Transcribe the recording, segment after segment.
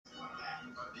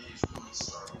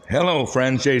Hello,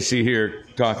 friends. JC here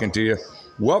talking to you.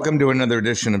 Welcome to another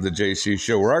edition of the JC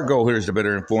Show, where our goal here is to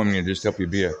better inform you and just help you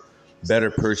be a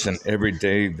better person every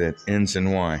day that ends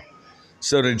in Y.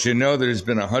 So did you know there's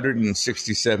been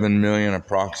 167 million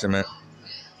approximate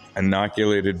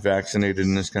inoculated, vaccinated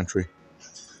in this country?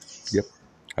 Yep,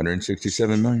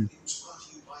 167 million.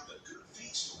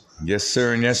 Yes,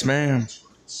 sir, and yes, ma'am.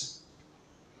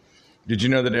 Did you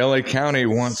know that LA County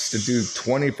wants to do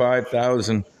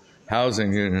 25,000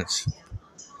 housing units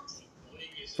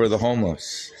for the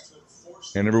homeless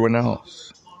and everyone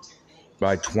else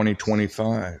by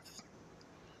 2025?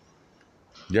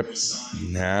 Yep.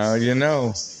 Now you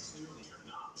know.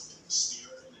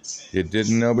 You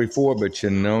didn't know before, but you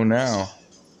know now.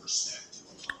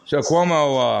 So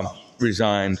Cuomo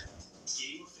resigned.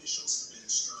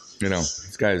 You know,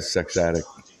 this guy's a sex addict.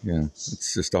 You know,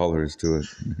 it's just all there is to it.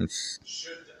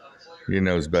 He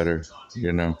knows better.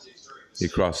 You know, he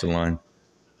crossed the line.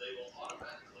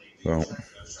 Well,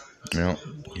 you know,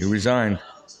 he resigned.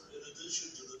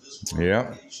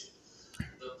 Yeah.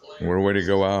 What a way to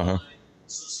go out, huh?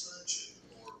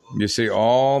 You see,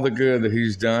 all the good that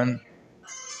he's done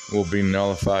will be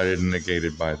nullified and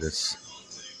negated by this.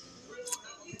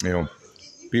 You know,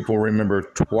 people remember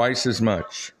twice as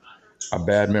much a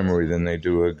bad memory than they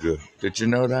do a good. Did you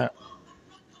know that?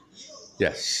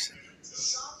 Yes.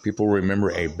 People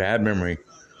remember a bad memory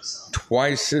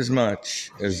twice as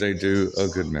much as they do a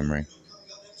good memory.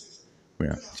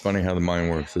 Yeah, it's funny how the mind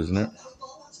works, isn't it?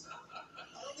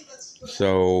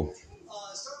 So,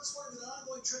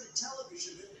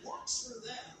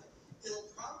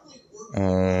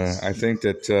 I think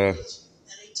that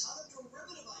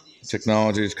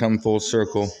technology has come full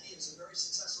circle.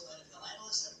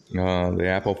 The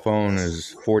Apple phone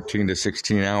is 14 to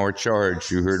 16 hour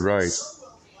charge. You heard right.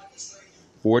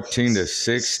 14 to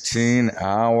 16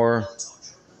 hour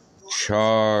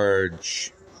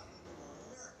charge.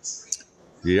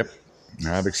 Yep.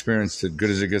 I've experienced it. Good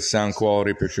as it gets, sound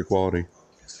quality, picture quality.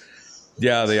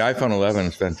 Yeah, the iPhone 11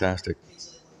 is fantastic.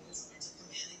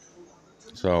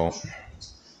 So,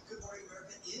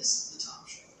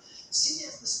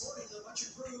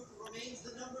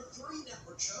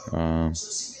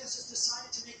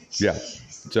 yeah.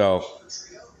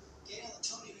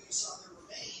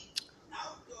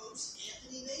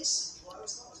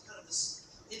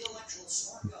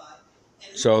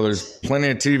 So there's plenty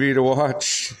of TV to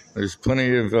watch. There's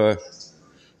plenty of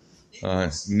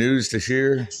news to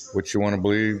hear. What you want to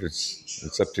believe,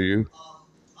 it's up to you.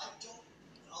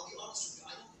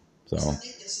 So,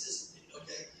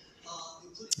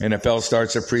 NFL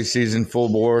starts a preseason full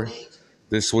bore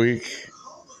this week.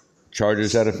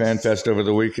 Chargers had a fan fest over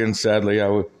the weekend. Sadly,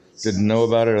 I didn't know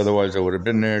about it. Otherwise, I would have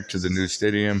been there to the new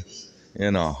stadium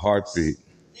in a heartbeat.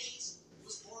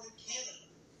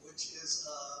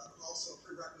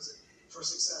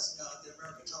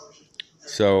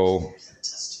 So,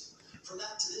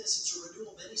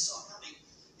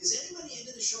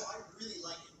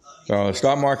 the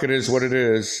stock market is what it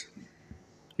is.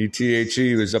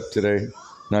 ETHE was up today,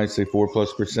 nicely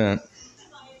 4+%.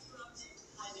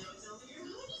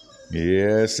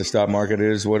 Yes, the stock market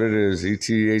is what it is.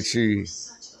 ETHE.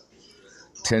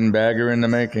 10 bagger in the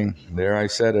making. There, I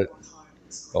said it.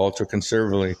 Ultra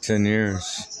conservatively, 10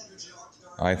 years.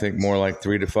 I think more like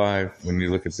 3 to 5 when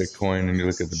you look at Bitcoin and you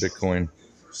look at the Bitcoin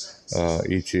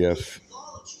ETF.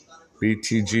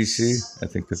 BTGC, I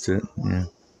think that's it. Yeah.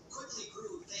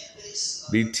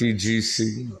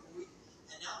 BTGC.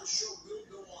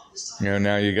 You know,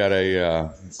 now you got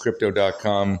a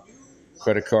Crypto.com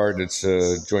credit card that's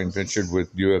joint ventured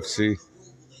with UFC.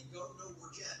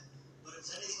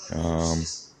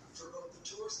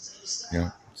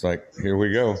 Yeah, it's like, here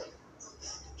we go.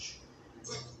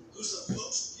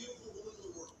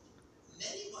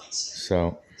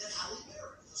 So,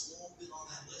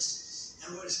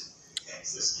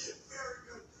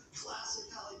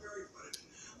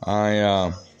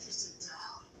 I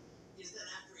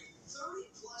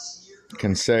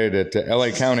can say that the LA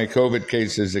County COVID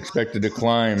cases expected to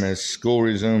climb as school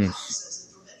resumes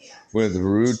with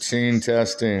routine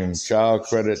testing, child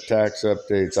credit tax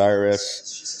updates,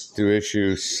 IRS to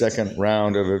issue second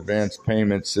round of advance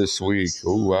payments this week.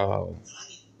 Oh, wow.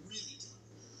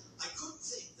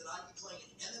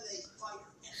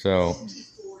 So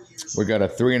we got a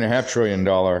 $3.5 trillion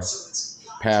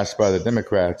pass by the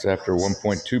Democrats after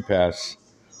 1.2 pass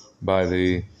by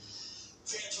the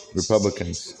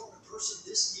Republicans.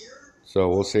 So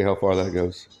we'll see how far that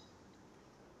goes.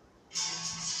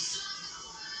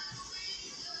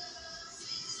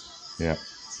 Yeah.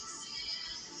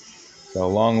 So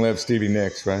long live Stevie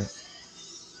Nicks, right?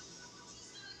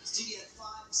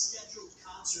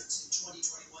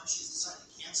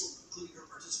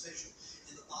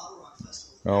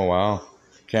 Oh, wow.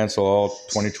 Cancel all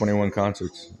 2021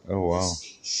 concerts. Oh, wow.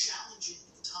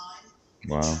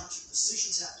 Wow.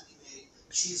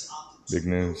 Big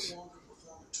news.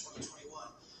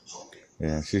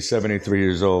 Yeah, she's 73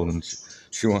 years old, and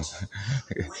she wants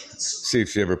see if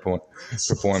she ever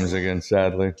performs again,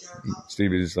 sadly.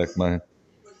 Stevie's like one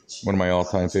of my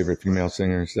all-time favorite female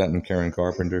singers, that and Karen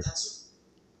Carpenter.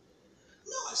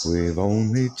 We've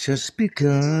only just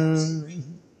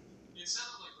begun.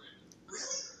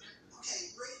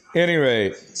 Any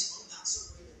rate,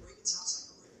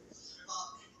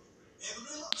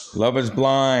 Love is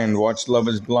Blind. Watch Love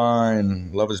is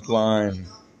Blind. Love is Blind.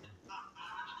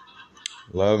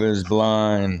 Love is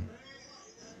Blind.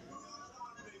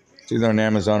 It's either on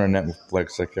Amazon or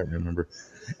Netflix. I can't remember.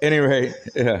 Any rate,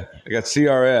 yeah, I got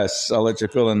CRS. I'll let you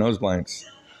fill in those blanks.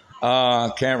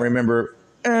 Can't remember.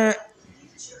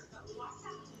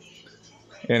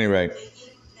 Any rate.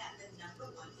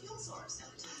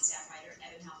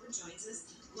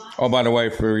 Oh, by the way,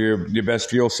 for your best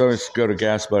fuel source, go to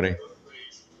Gas Buddy.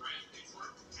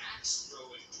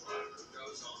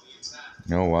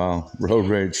 Oh, wow. Road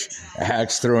rage.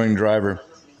 Axe throwing driver.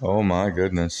 Oh, my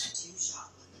goodness.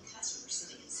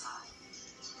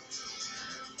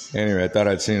 Anyway, I thought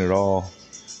I'd seen it all.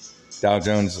 Dow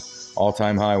Jones,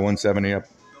 all-time high, 170 up.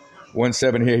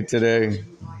 178 today.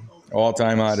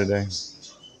 All-time high today.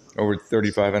 Over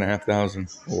 35,500.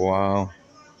 Wow.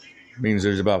 Means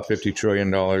there's about $50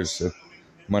 trillion of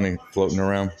money floating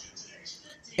around.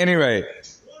 Anyway,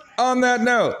 on that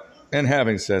note, and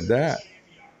having said that,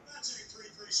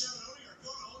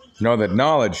 know that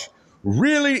knowledge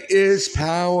really is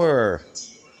power.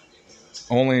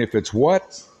 Only if it's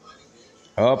what?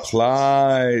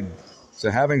 Applied. So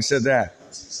having said that,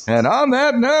 and on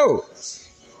that note,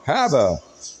 have a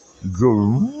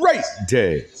great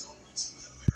day.